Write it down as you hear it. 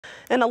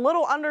In a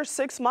little under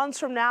 6 months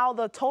from now,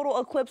 the total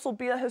eclipse will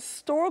be a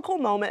historical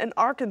moment in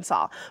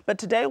Arkansas. But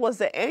today was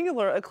the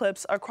annular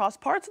eclipse across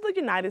parts of the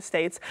United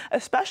States,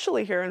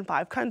 especially here in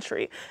 5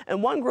 country.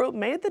 And one group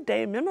made the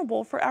day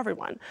memorable for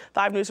everyone.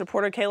 5 News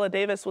reporter Kayla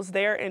Davis was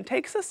there and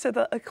takes us to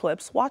the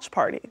eclipse watch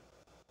party.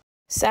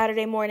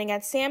 Saturday morning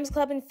at Sam's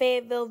Club in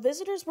Fayetteville,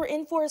 visitors were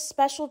in for a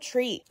special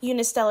treat.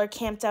 Unistellar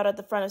camped out at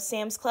the front of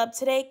Sam's Club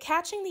today,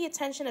 catching the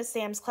attention of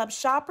Sam's Club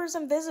shoppers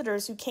and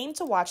visitors who came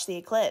to watch the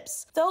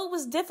eclipse. Though it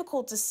was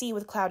difficult to see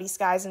with cloudy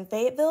skies in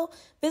Fayetteville,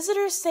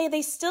 visitors say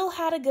they still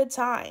had a good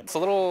time. It's a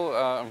little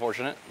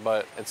unfortunate,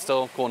 but it's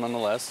still cool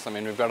nonetheless. I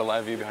mean, we've got a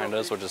live view behind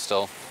us, which is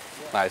still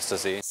nice to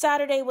see.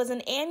 Saturday was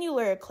an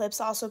annular eclipse,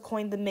 also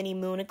coined the mini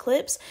moon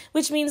eclipse,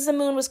 which means the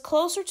moon was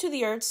closer to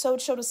the earth, so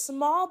it showed a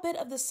small bit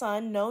of the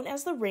sun known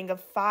as the ring of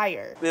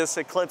fire. This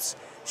eclipse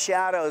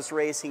shadows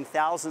racing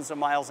thousands of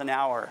miles an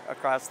hour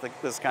across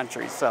this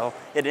country. So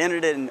it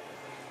ended in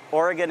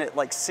Oregon at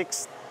like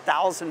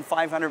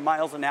 6,500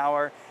 miles an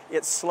hour.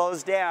 It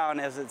slows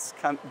down as it's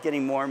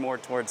getting more and more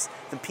towards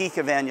the peak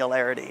of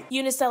annularity.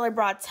 Unistellar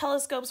brought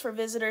telescopes for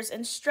visitors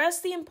and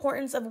stressed the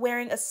importance of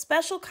wearing a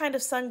special kind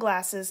of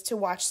sunglasses to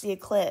watch the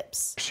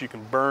eclipse. You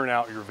can burn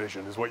out your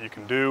vision is what you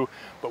can do,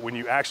 but when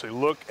you actually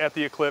look at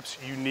the eclipse,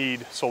 you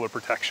need solar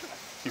protection.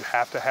 You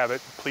have to have it.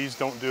 Please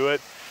don't do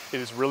it. It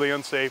is really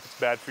unsafe. It's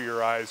bad for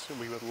your eyes, and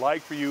we would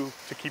like for you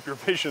to keep your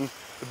vision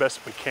the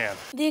best we can.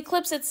 The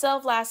eclipse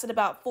itself lasted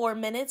about 4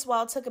 minutes,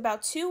 while it took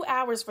about 2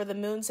 hours for the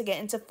moon to get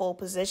into full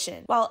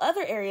position. While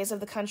other areas of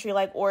the country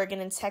like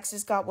Oregon and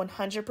Texas got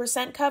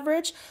 100%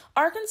 coverage,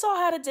 Arkansas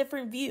had a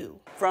different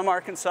view. From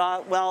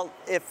Arkansas, well,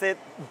 if it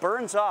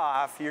burns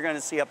off, you're going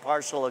to see a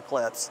partial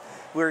eclipse.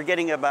 We're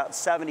getting about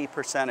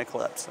 70%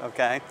 eclipse,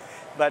 okay?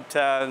 But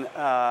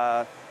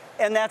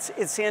and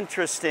it's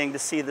interesting to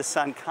see the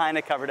sun kind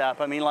of covered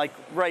up. I mean, like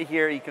right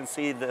here, you can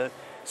see the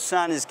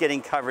sun is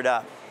getting covered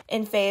up.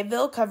 In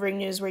Fayetteville, covering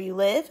news where you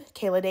live,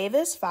 Kayla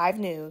Davis, 5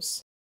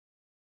 News.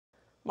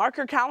 Mark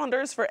your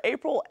calendars for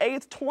April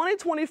 8th,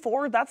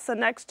 2024. That's the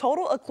next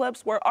total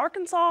eclipse where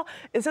Arkansas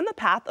is in the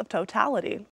path of totality.